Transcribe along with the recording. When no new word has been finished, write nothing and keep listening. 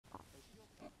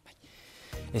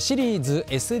シリーズ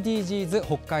SDGs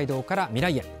北海道から未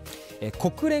来へ。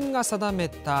国連が定め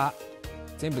た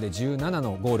全部で17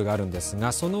のゴールがあるんです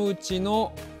が、そのうち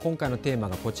の今回のテーマ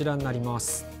がこちらになりま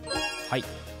す。はい、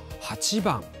8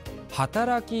番、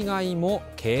働きがいも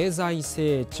経済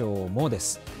成長もで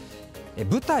す。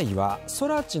舞台は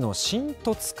空知の新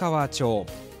十津川町。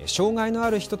障害のあ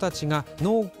る人たちが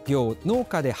農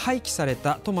家で廃棄され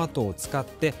たトマトを使っ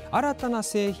て新たな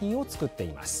製品を作って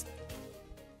います。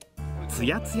つ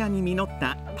やつやに実っ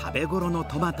た食べ頃の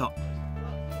トマト、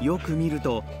よく見る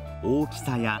と大き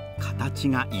さや形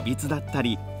がいびつだった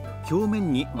り、表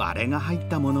面に割れが入っ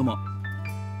たものも。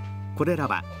これら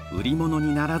は売り物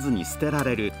にならずに捨てら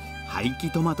れる廃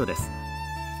棄トマトです。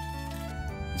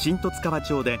新十津川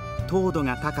町で糖度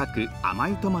が高く甘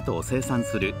いトマトを生産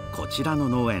するこちらの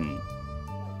農園。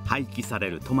廃棄され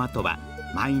るトマトは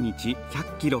毎日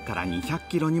100キロから200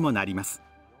キロにもなります。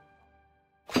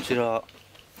こちら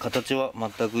形は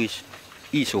全くい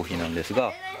い商品なんです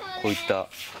が、こういった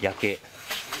焼け、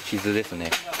傷ですね、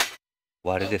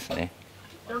割れですね、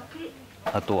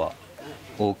あとは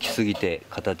大きすぎて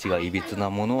形がいびつな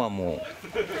ものはもう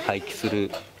廃棄す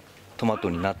るトマト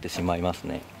になってしまいます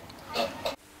ね。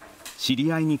知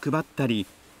り合いに配ったり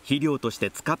肥料とし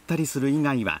て使ったりする以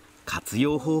外は活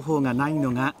用方法がない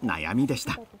のが悩みでし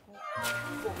た。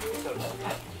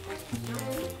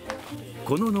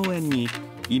この農園に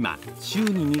今週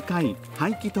に2回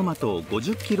廃棄トマトを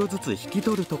50キロずつ引き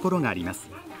取るところがあります。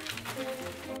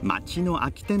町の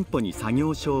空き店舗に作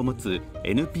業所を持つ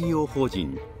NPO 法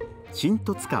人新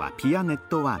十津川ピアネッ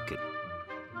トワーク。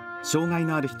障害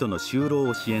のある人の就労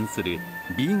を支援する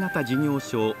B 型事業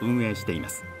所を運営していま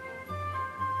す。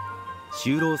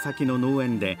就労先の農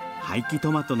園で廃棄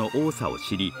トマトの多さを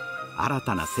知り、新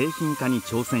たな製品化に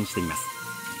挑戦しています。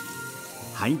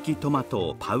廃棄トマト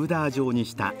をパウダー状に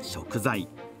した食材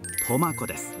トマコ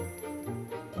です。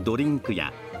ドリンク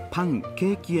やパン、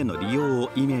ケーキへの利用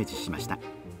をイメージしました。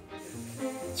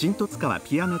新十津川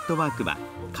ピアネットワークは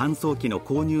乾燥機の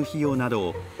購入費用など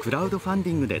をクラウドファン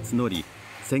ディングで募り、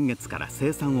先月から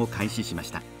生産を開始しまし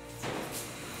た。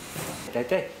だい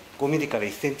たい5ミリから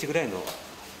1センチぐらいの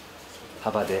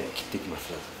幅で切っていきま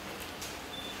す。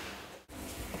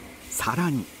さら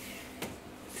に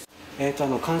乾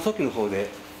燥機の方で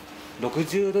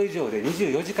60度以上で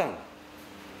24時間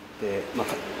で、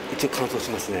一応乾燥し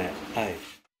ますね。はい、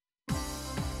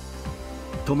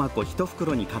トマト1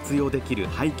袋に活用できる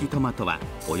廃棄トマトは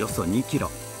およそ2キロ。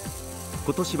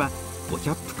今年は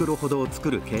500袋ほどを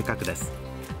作る計画です。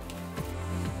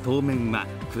当面は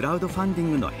クラウドファンディ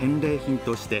ングの返礼品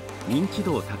として認知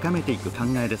度を高めていく考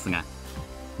えですが、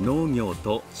農業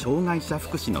と障害者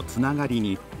福祉のつながり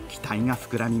に期待が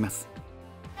膨らみます。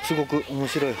すごく面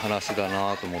白い話だ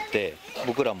なと思って、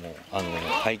僕らも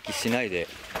廃棄しないで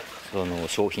その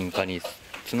商品化に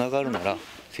つながるなら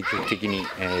積極的に、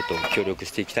協力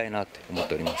していきたいなと思っ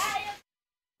ております。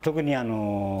特に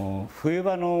冬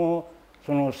場の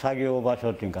その作業場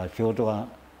所っていうか仕事がやっ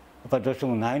ぱりどうして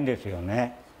もないんですよ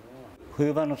ね。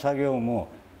冬場の作業も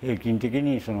平均的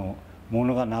にその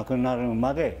物がなくなる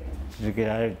まで続け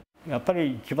られる。やっぱ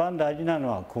り一番大事な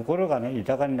のは心がね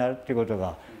豊かになるっていうこと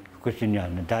が福祉には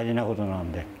ね大事なことな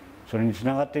ので、それにつ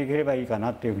ながっていければいいか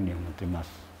なというふうに思っています。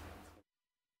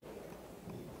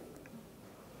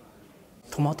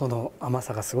トマトの甘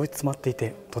さがすごい詰まってい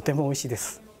てとても美味しいで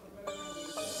す。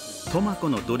トマコ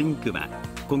のドリンクは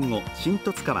今後新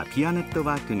十津川ピアネット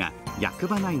ワークが役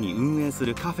場内に運営す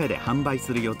るカフェで販売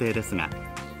する予定ですが、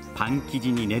パン生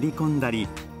地に練り込んだり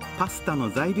パスタの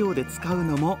材料で使う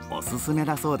のもおすすめ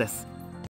だそうです。